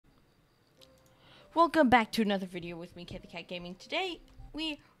Welcome back to another video with me, Cat the Cat Gaming. Today,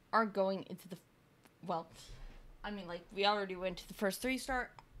 we are going into the, we already went to the first 3-star.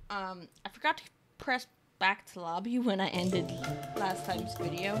 I forgot to press back to lobby when I ended last time's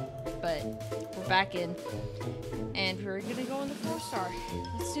video, but we're back in, and we're gonna go in the 4-star.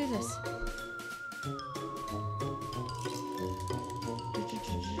 Let's do this.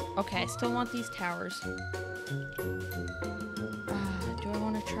 Okay, I still want these towers. Do I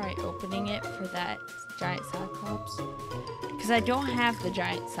want to try opening it for that giant cyclops? Because I don't have the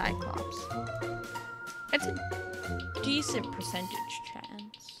giant cyclops. That's a decent percentage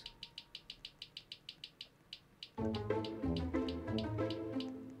chance.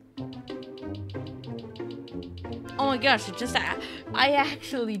 Oh my gosh, I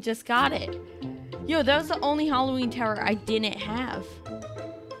actually just got it. Yo, that was the only Halloween tower I didn't have.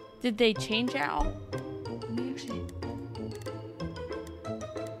 Did they change it all? Let me actually...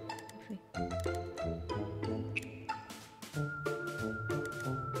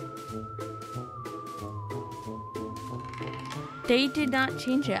 They did not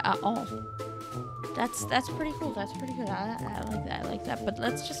change it at all. That's pretty cool. That's pretty good. I like that. I like that. But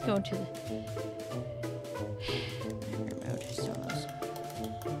let's just go into the remote. Still knows.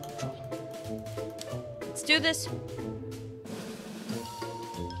 Let's do this.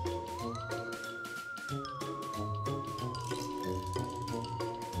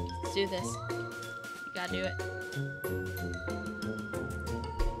 Let's do this. You gotta do it.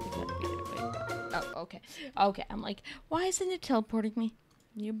 Oh, okay. Okay, I'm like, why isn't it teleporting me?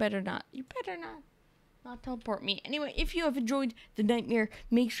 You better not. You better not teleport me. Anyway, if you have enjoyed the nightmare,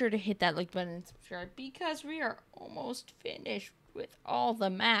 make sure to hit that like button and subscribe because we are almost finished with all the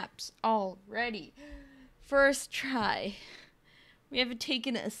maps already. First try. We haven't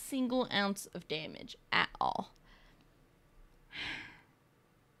taken a single ounce of damage at all.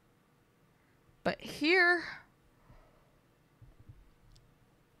 But here...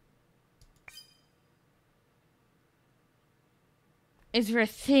 is where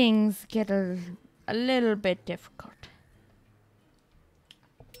things get a little bit difficult.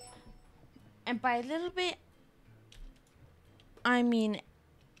 And by a little bit, I mean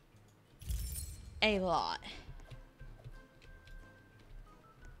a lot.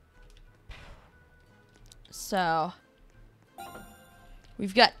 So,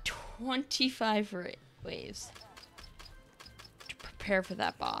 we've got 25 waves to prepare for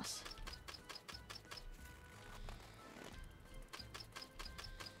that boss.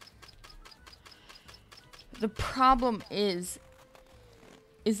 The problem is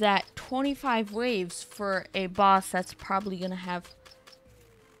that 25 waves for a boss that's probably going to have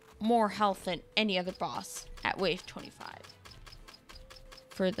more health than any other boss at wave 25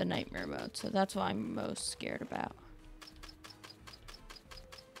 for the nightmare mode. So that's what I'm most scared about.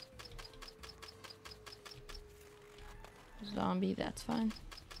 Zombie, that's fine.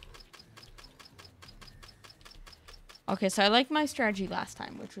 Okay, so I liked my strategy last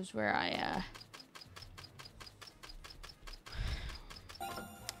time, which was where I,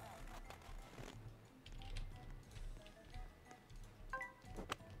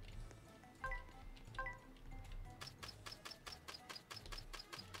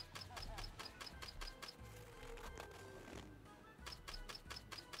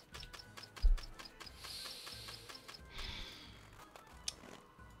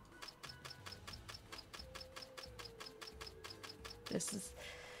 This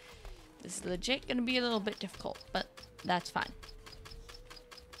is legit gonna be a little bit difficult, but that's fine.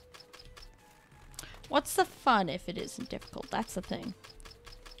 What's the fun if it isn't difficult? That's the thing.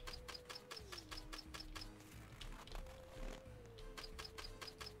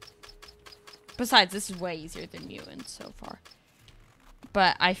 Besides, this is way easier than Mutants so far.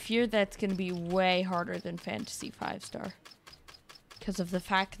 But I fear that's gonna be way harder than Fantasy 5-star. Because of the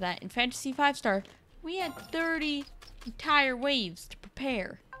fact that in Fantasy 5-star, we had 30 entire waves to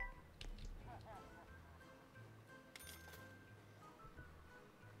prepare.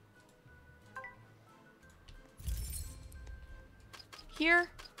 Here,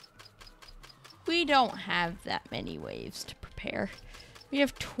 we don't have that many waves to prepare. We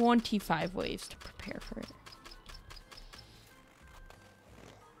have 25 waves to prepare for it.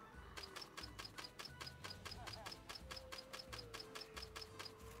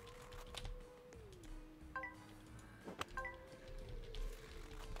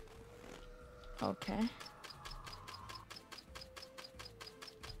 Okay.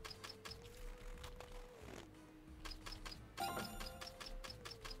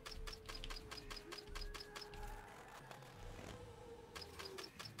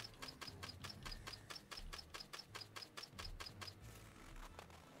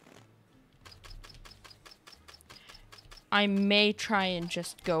 I may try and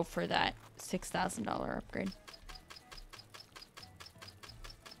just go for that $6,000 upgrade.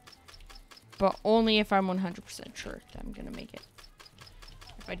 But only if I'm 100% sure that I'm gonna make it.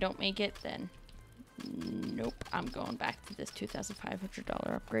 If I don't make it, then nope, I'm going back to this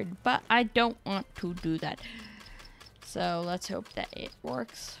 $2,500 upgrade. But I don't want to do that. So let's hope that it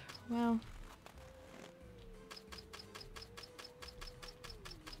works well.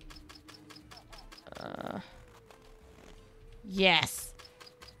 Yes.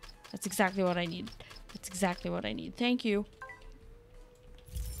 That's exactly what I need. That's exactly what I need. Thank you.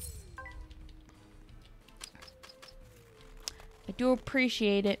 I do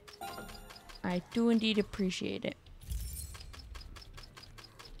appreciate it. I do indeed appreciate it.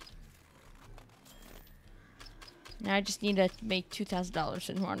 Now I just need to make $2,000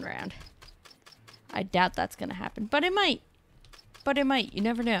 in one round. I doubt that's gonna happen, but it might. But it might. You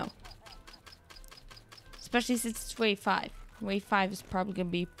never know. Especially since it's wave 5. Wave 5 is probably gonna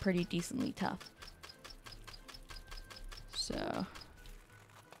be pretty decently tough. So.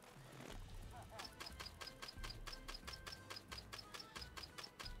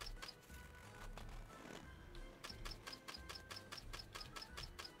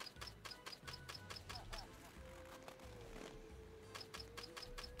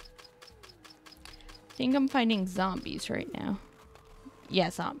 I think I'm fighting zombies right now. Yeah,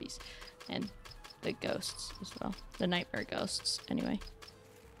 zombies. And the ghosts as well. The nightmare ghosts, anyway.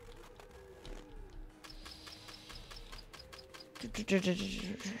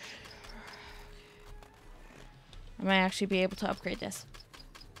 I might actually be able to upgrade this.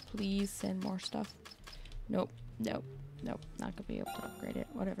 Please send more stuff. Nope, nope, nope. Not gonna be able to upgrade it.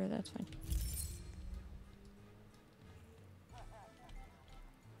 Whatever, that's fine.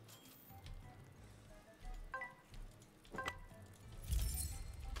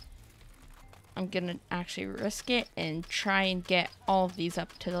 I'm gonna actually risk it and try and get all of these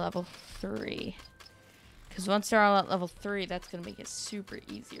up to the level 3. Because once they're all at level 3, that's gonna make it super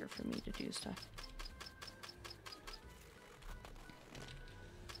easier for me to do stuff.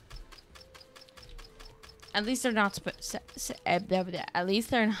 At least they're not at least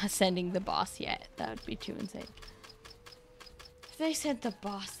they're not sending the boss yet. That would be too insane. If they sent the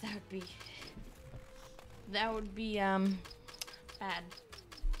boss, that would be bad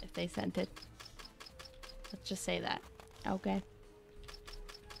if they sent it. Let's just say that. Okay.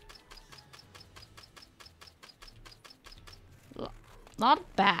 Lot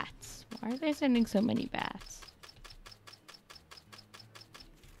of bats. Why are they sending so many bats?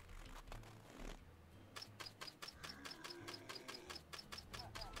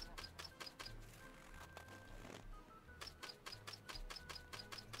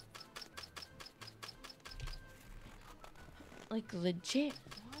 Like legit.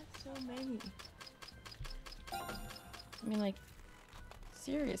 Why so many? I mean, like,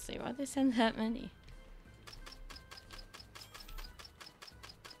 seriously, why'd they send that many?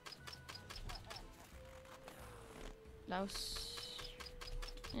 That was...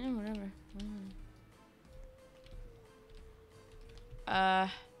 yeah, whatever.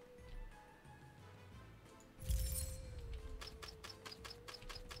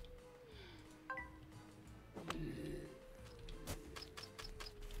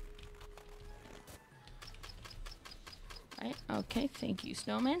 Right, okay, thank you,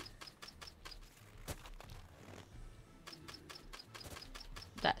 Snowman.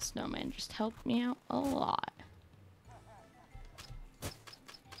 That snowman just helped me out a lot.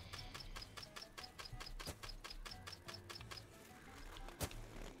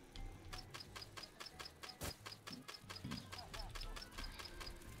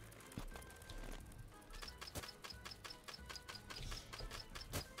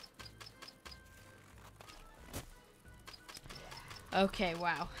 Okay,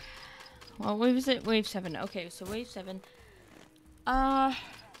 wow. Well, what was it? Wave 7. Okay, so wave 7. I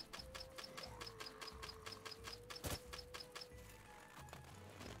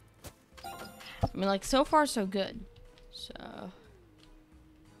mean, like, so far, so good. So...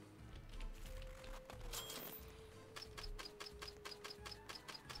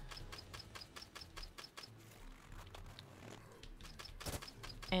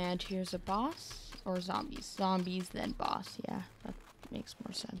 and here's a boss. Or zombies. Zombies, then boss. Yeah, that makes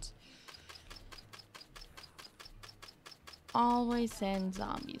more sense. Always send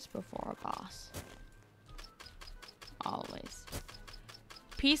zombies before a boss. Always.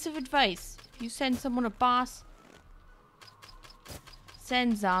 Piece of advice. If you send someone a boss,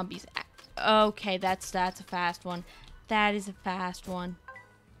 send zombies. Okay, that's a fast one. That is a fast one.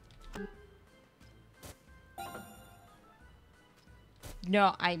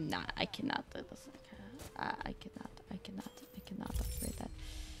 No, I'm not. I cannot do this. I cannot. I cannot upgrade that.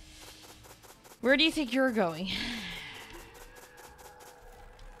 Where do you think you're going?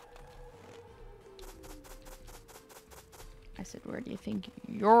 I said, where do you think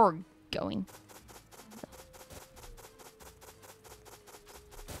you're going?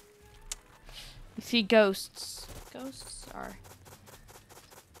 You see ghosts. Ghosts are...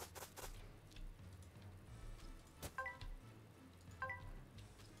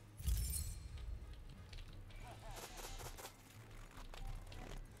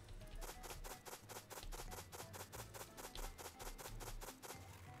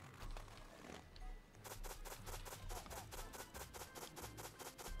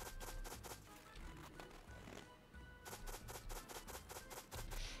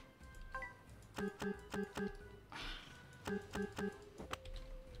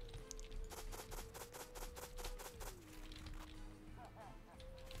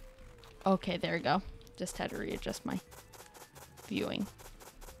 Okay, there we go. Just had to readjust my viewing.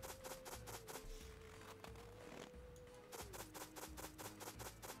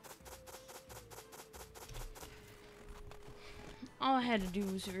 All I had to do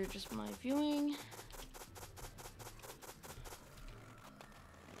was readjust my viewing.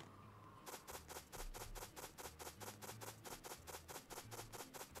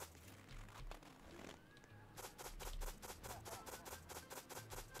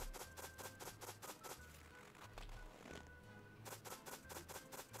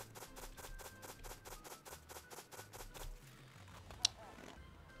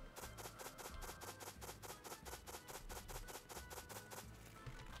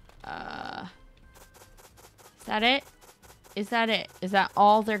 Is that it? Is that it? Is that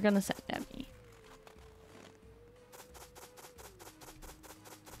all they're gonna send at me?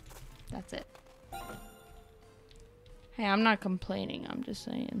 That's it. Hey, I'm not complaining. I'm just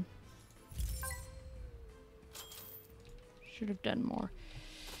saying. Should have done more.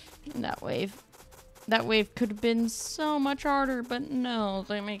 That wave. That wave could have been so much harder, but no,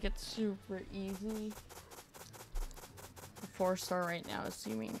 they make it super easy. The 4-star right now is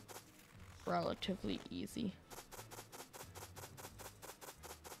seeming relatively easy.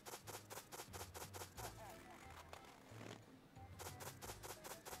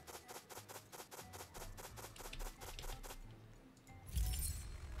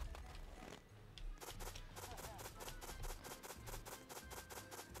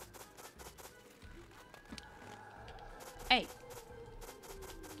 Hey.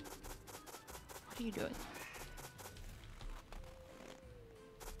 What are you doing?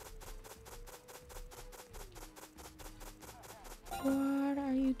 What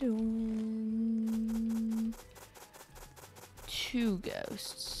are you doing? 2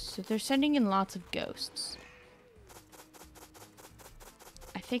 ghosts. So they're sending in lots of ghosts.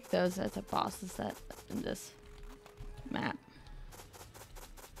 I think those are the bosses that in this map.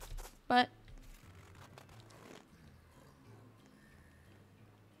 But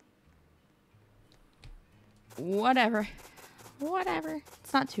whatever. Whatever.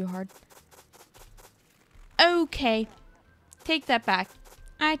 It's not too hard. Okay. Take that back.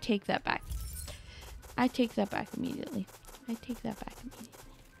 I take that back. I take that back immediately. I take that back immediately.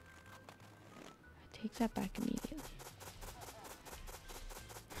 I take that back immediately.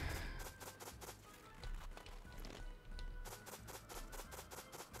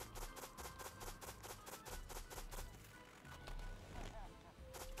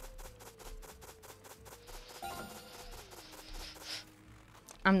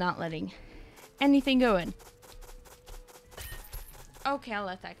 I'm not letting anything go in. Okay, I'll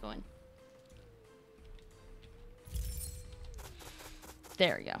let that go in.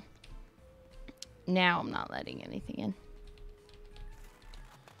 There we go. Now I'm not letting anything in.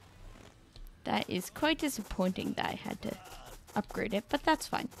 That is quite disappointing that I had to upgrade it, but that's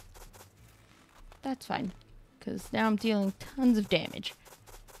fine. That's fine, because now I'm dealing tons of damage.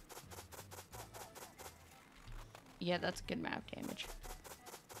 Yeah, that's a good amount of damage.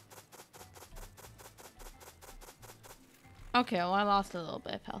 Okay, well, I lost a little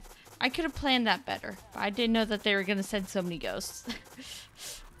bit of health. I could have planned that better, but I didn't know that they were going to send so many ghosts.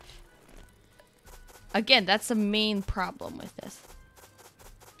 Again, that's the main problem with this.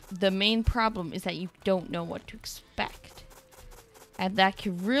 The main problem is that you don't know what to expect. And that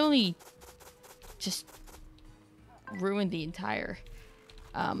could really just ruin the entire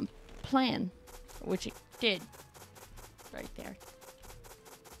plan, which it did right there.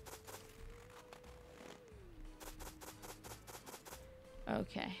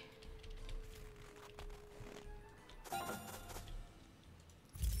 Okay.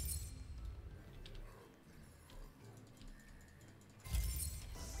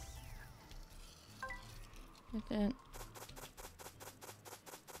 Like that.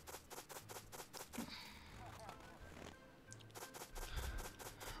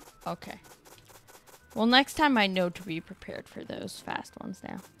 Okay. Well, next time I know to be prepared for those fast ones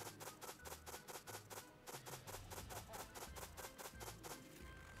now.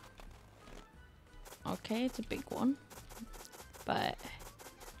 Okay, it's a big one. But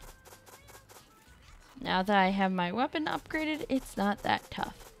now that I have my weapon upgraded, it's not that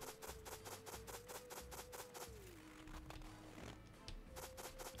tough.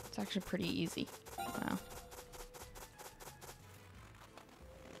 It's actually pretty easy. Wow.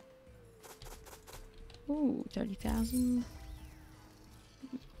 Ooh, 30,000.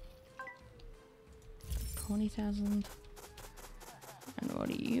 20,000. And what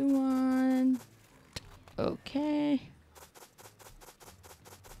do you want? Okay.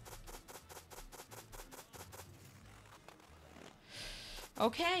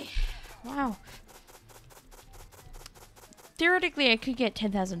 Okay. Wow. Theoretically, I could get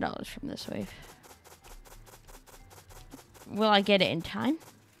 $10,000 from this wave. Will I get it in time?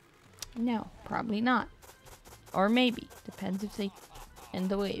 No, probably not. Or maybe. Depends if they end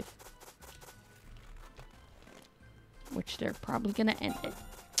the wave. Which they're probably gonna end it.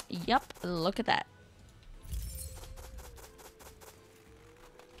 Yup, look at that.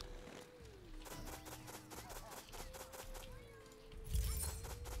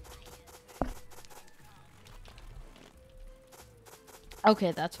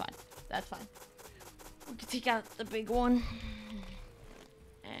 Okay, that's fine. That's fine. We can take out the big one.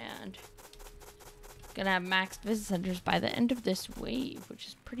 And gonna have maxed visit centers by the end of this wave, which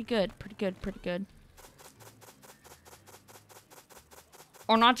is pretty good. Pretty good, pretty good.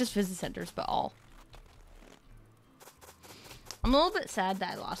 Or not just visit centers, but all. I'm a little bit sad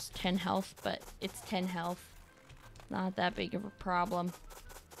that I lost 10 health, but it's 10 health. Not that big of a problem.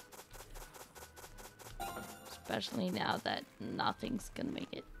 Especially now that nothing's gonna make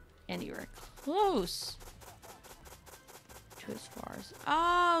it anywhere close to as far as...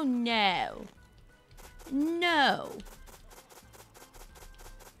 Oh, no. No.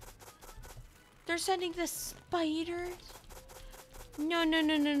 They're sending the spiders? No, no,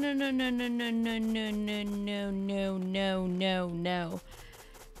 no, no, no, no, no, no, no, no, no, no, no, no, no, no, no.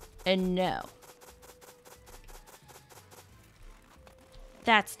 And no.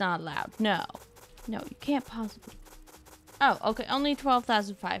 That's not allowed. No. No, you can't possibly. Oh, okay. Only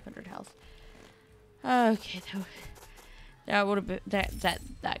 12,500 health. Okay, that would have been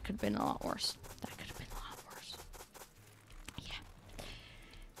that could have been a lot worse. That could have been a lot worse. Yeah.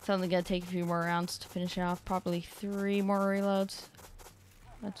 It's only gonna take a few more rounds to finish it off. Probably 3 more reloads.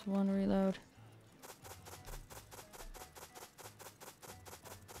 That's 1 reload.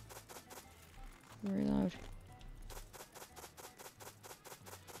 Reload.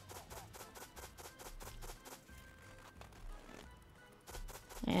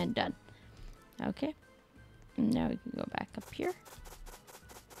 And done. Okay. Now we can go back up here.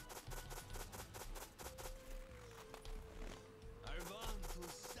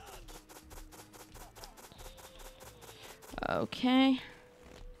 Okay.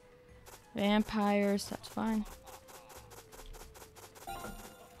 Vampires, that's fine.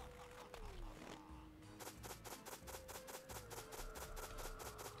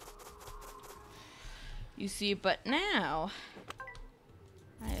 You see, but now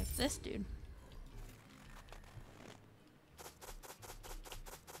I have this dude.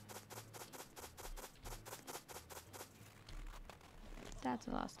 That's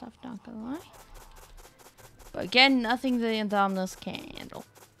a lot of stuff, not gonna lie. But again, nothing the Indominus can't handle.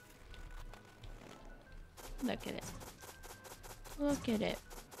 Look at it. Look at it.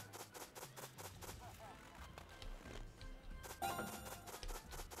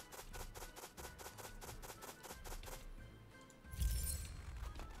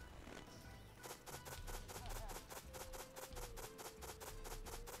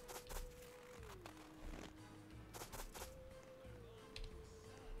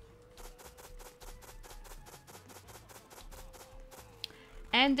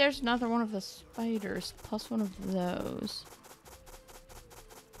 And there's another one of the spiders, plus one of those.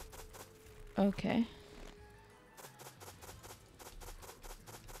 Okay.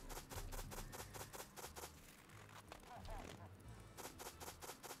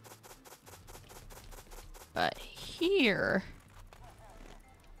 But here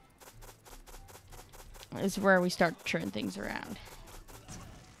is where we start to turn things around.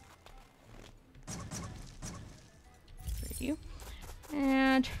 For you.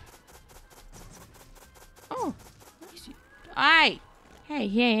 And oh, aye, hey,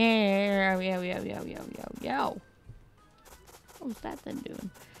 yeah, yo. What was that then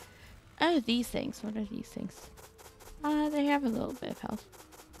doing? Oh, these things. What are these things? They have a little bit of health.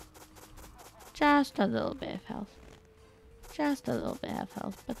 Just a little bit of health. Just a little bit of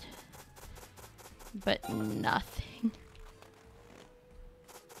health, but nothing.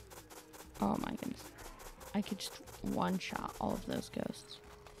 Oh my goodness. I could just one-shot all of those ghosts.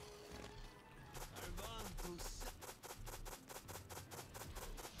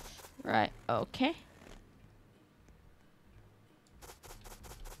 Right, okay.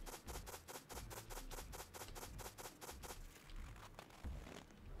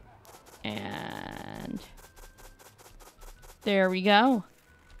 And there we go.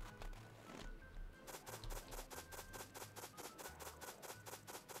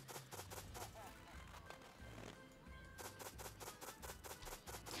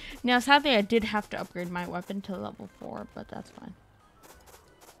 Now, sadly, I did have to upgrade my weapon to level 4, but that's fine.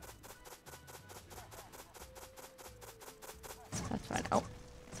 That's fine. Oh.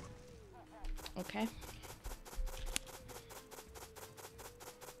 Okay.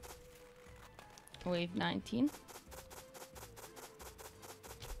 Wave 19.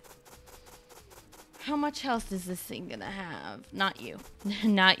 How much health is this thing gonna have? Not you.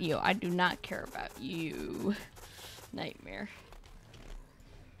 Not you. I do not care about you. Nightmare.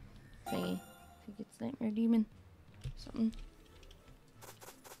 Thingy. I think it's Nightmare Demon. Something.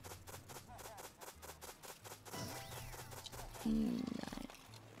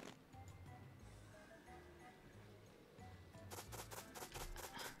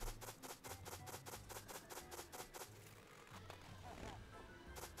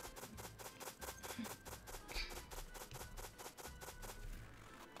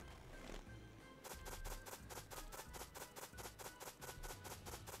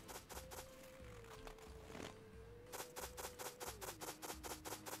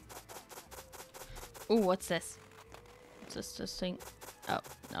 Ooh, what's this? What's this thing? Oh,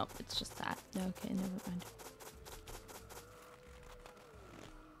 no, it's just that. Okay, never mind.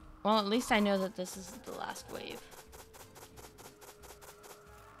 Well, at least I know that this is the last wave.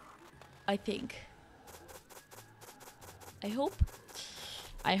 I think. I hope.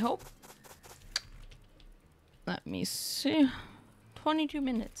 I hope. Let me see. 22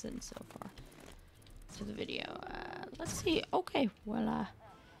 minutes in so far to the video. Let's see. Okay, well,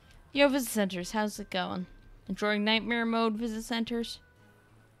 yo, visit centers, how's it going? Enjoying nightmare mode visit centers?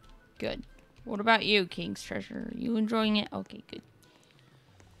 Good. What about you, King's Treasure? Are you enjoying it? Okay, good.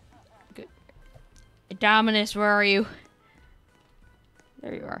 Good. Dominus, where are you?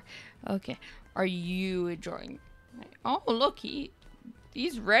 There you are. Okay. Are you enjoying? Oh, look,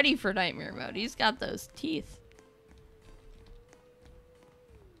 he's ready for nightmare mode. He's got those teeth.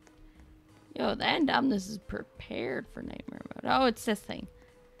 Yo, the Dominus is prepared for nightmare mode. Oh, it's this thing.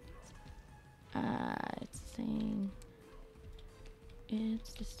 It's the thing.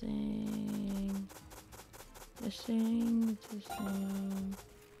 It's this thing. This thing. It's this thing.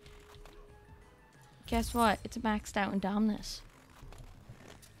 Guess what? It's maxed out Indominus.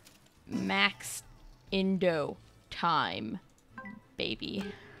 Max Indo time, baby.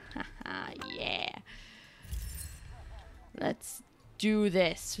 Haha, yeah. Let's do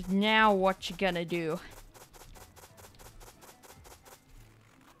this. Now what you gonna do?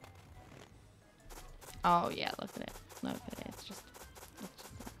 Oh yeah, look at it. Look at it. It's just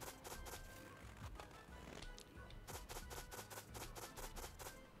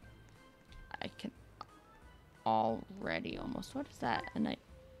I can already almost. What is that?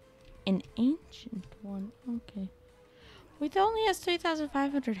 An ancient one. Okay. Wait, that only has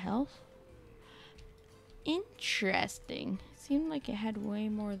 3,500 health? Interesting. Seemed like it had way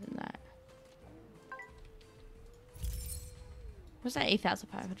more than that. Was that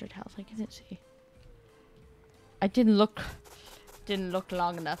 8,500 health? I couldn't see. I didn't look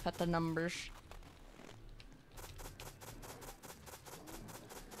long enough at the numbers.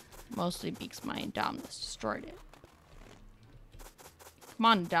 Mostly because my Indominus destroyed it. Come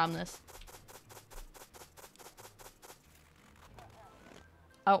on, Indominus.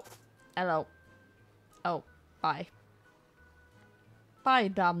 Oh, hello. Oh, bye. Bye,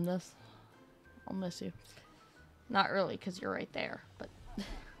 Indominus. I'll miss you. Not really, because you're right there, but...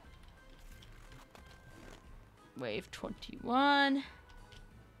 Wave 21.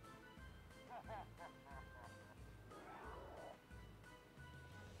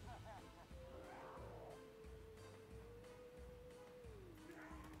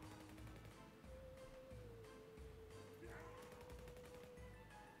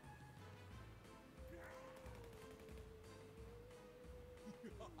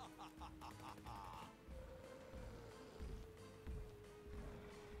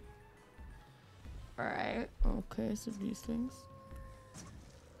 Alright, okay, so these things.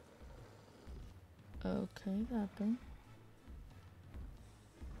 Okay, that thing.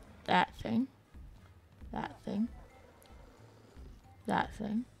 That thing. That thing. That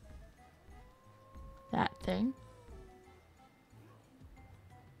thing. That thing.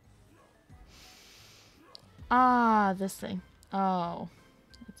 Ah, this thing. Oh.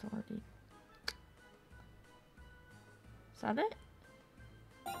 It's already... Is that it?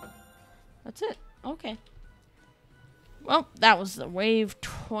 That's it. Okay. Well, that was the wave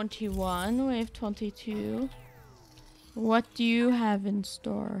 21. Wave 22. What do you have in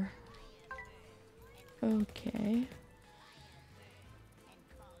store? Okay.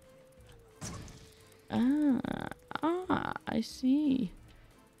 I see.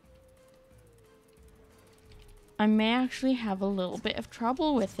 I may actually have a little bit of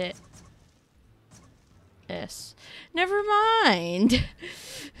trouble with it. Yes. Never mind.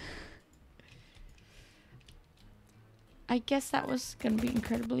 I guess that was gonna be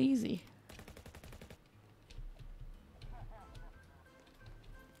incredibly easy.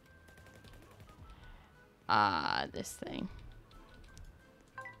 This thing.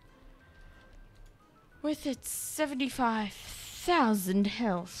 With its 75,000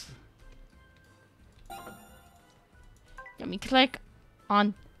 health. Let me click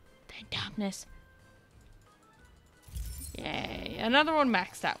on the dumbness. Yay, another one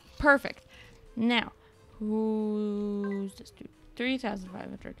maxed out. Perfect. Now, who's this dude?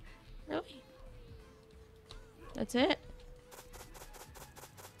 3,500. Really? That's it?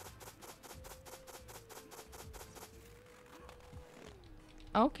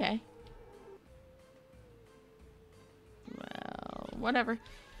 Okay. Well, whatever.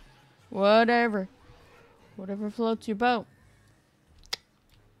 Whatever. Whatever floats your boat.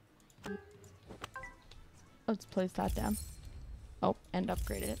 Let's place that down. Oh, and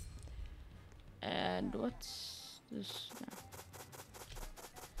upgrade it. And what's this now?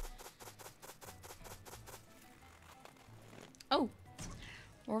 Oh,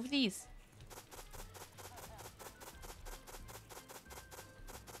 more of these.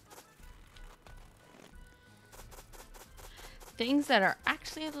 Things that are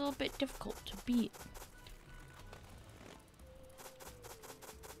actually a little bit difficult to beat.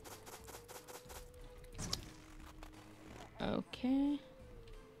 Okay.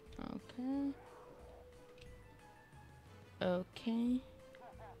 Okay. Okay.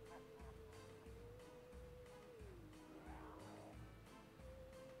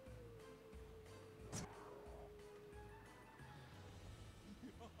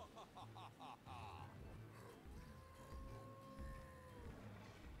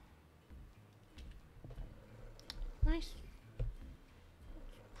 Nice.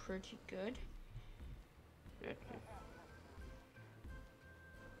 Pretty good.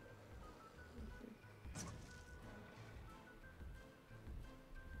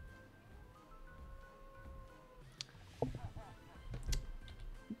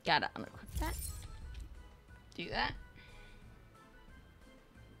 Gotta unequip that. Do that.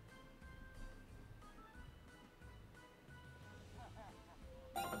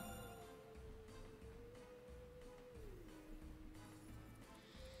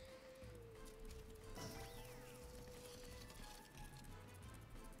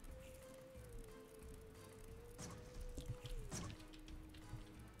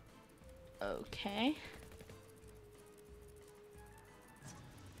 Okay.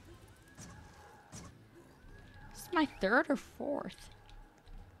 This is my third or fourth.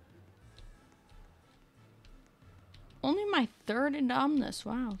 Only my third Indominus.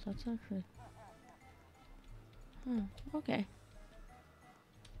 Wow, that's actually... okay.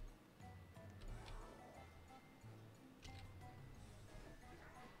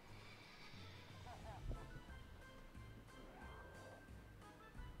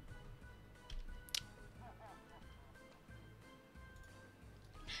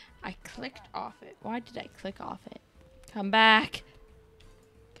 I clicked off it. Why did I click off it? Come back.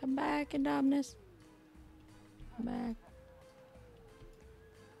 Come back, Indominus. Come back.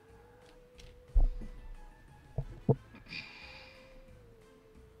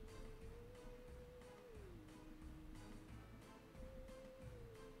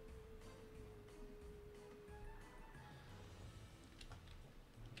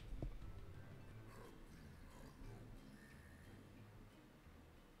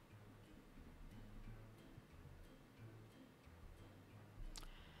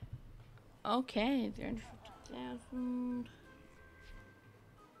 Okay, 350,000.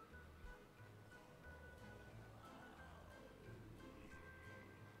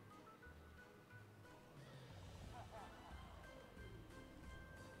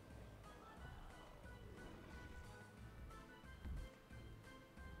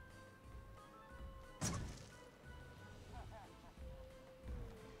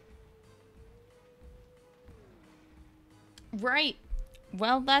 Right.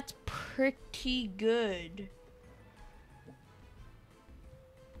 Well, that's pretty good.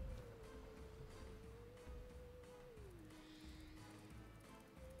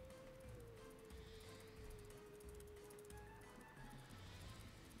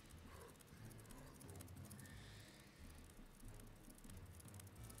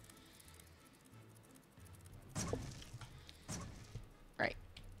 Right.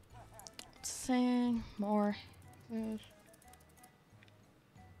 Sing more. Yes.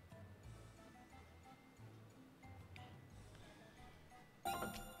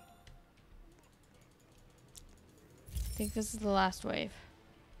 I think this is the last wave.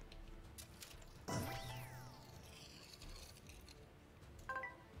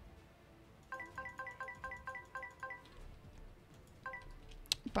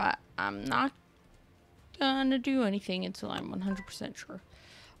 But I'm not gonna do anything until I'm 100% sure.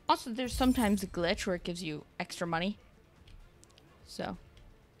 Also, there's sometimes a glitch where it gives you extra money. So.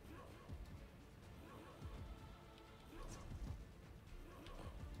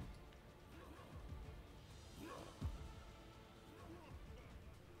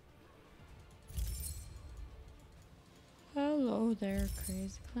 Hello there,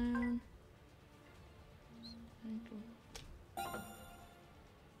 crazy clown.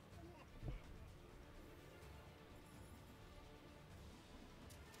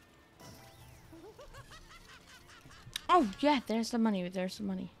 Oh, yeah, there's the money. There's the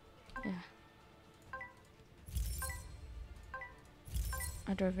money. Yeah.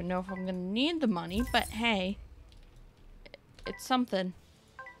 I don't even know if I'm gonna need the money, but hey. It's something.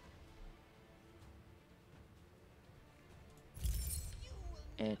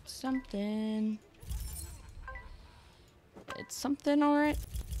 It's something. It's something, alright.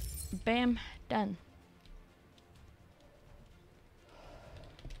 Bam, done.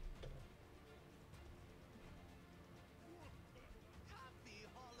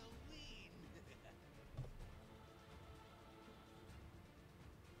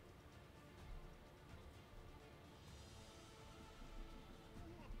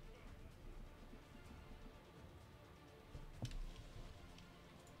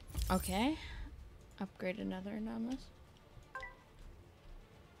 Okay. Upgrade another anomalous.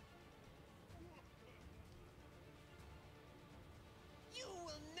 You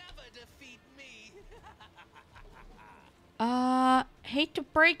will never defeat me. Hate to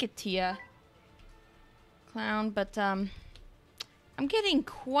break it to ya, clown, but I'm getting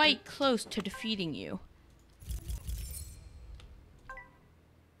quite close to defeating you.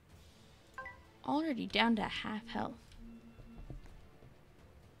 Already down to half health.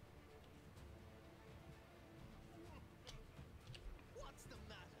 What's the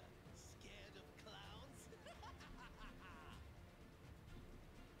matter? Scared of clowns?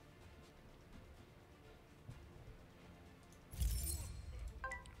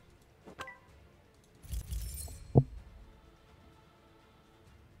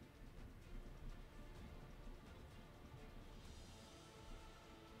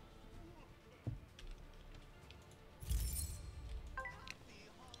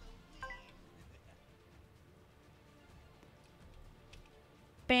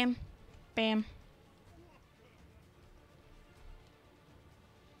 Bam. Bam.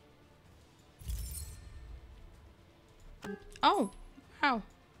 Oh, wow.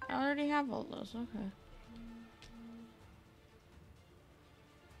 I already have all those. Okay.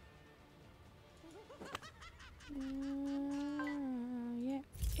 Yeah.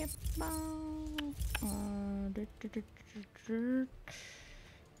 Yep.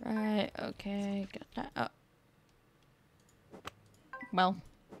 Right. Okay. Got that. Oh. Well.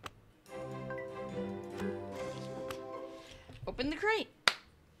 Open the crate.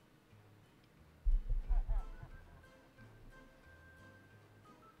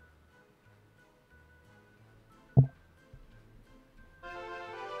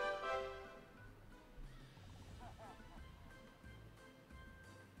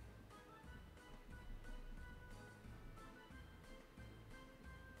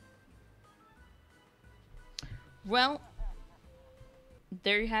 Well,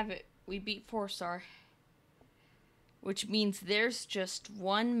 there you have it. We beat 4-star. Which means there's just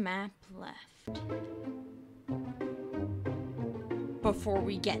one map left before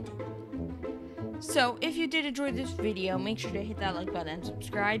we get it. So, if you did enjoy this video, make sure to hit that like button and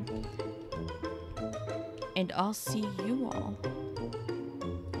subscribe. And I'll see you all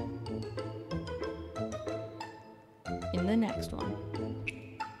in the next one.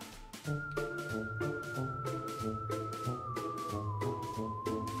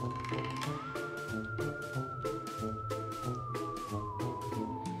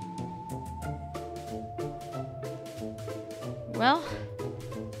 Well,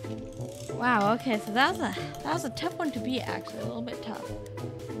 wow, okay, so that was a tough one to beat, actually, a little bit tough.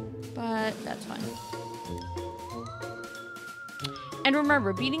 But that's fine. And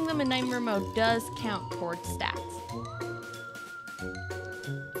remember, beating them in Nightmare Mode does count towards stats.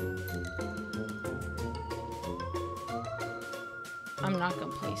 I'm not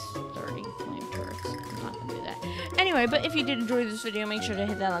gonna place 30 flame turrets. I'm not gonna do that. Anyway, but if you did enjoy this video, make sure to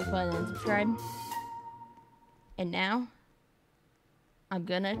hit that like button and subscribe. And now, I'm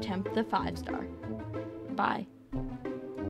gonna attempt the 5-star. Bye.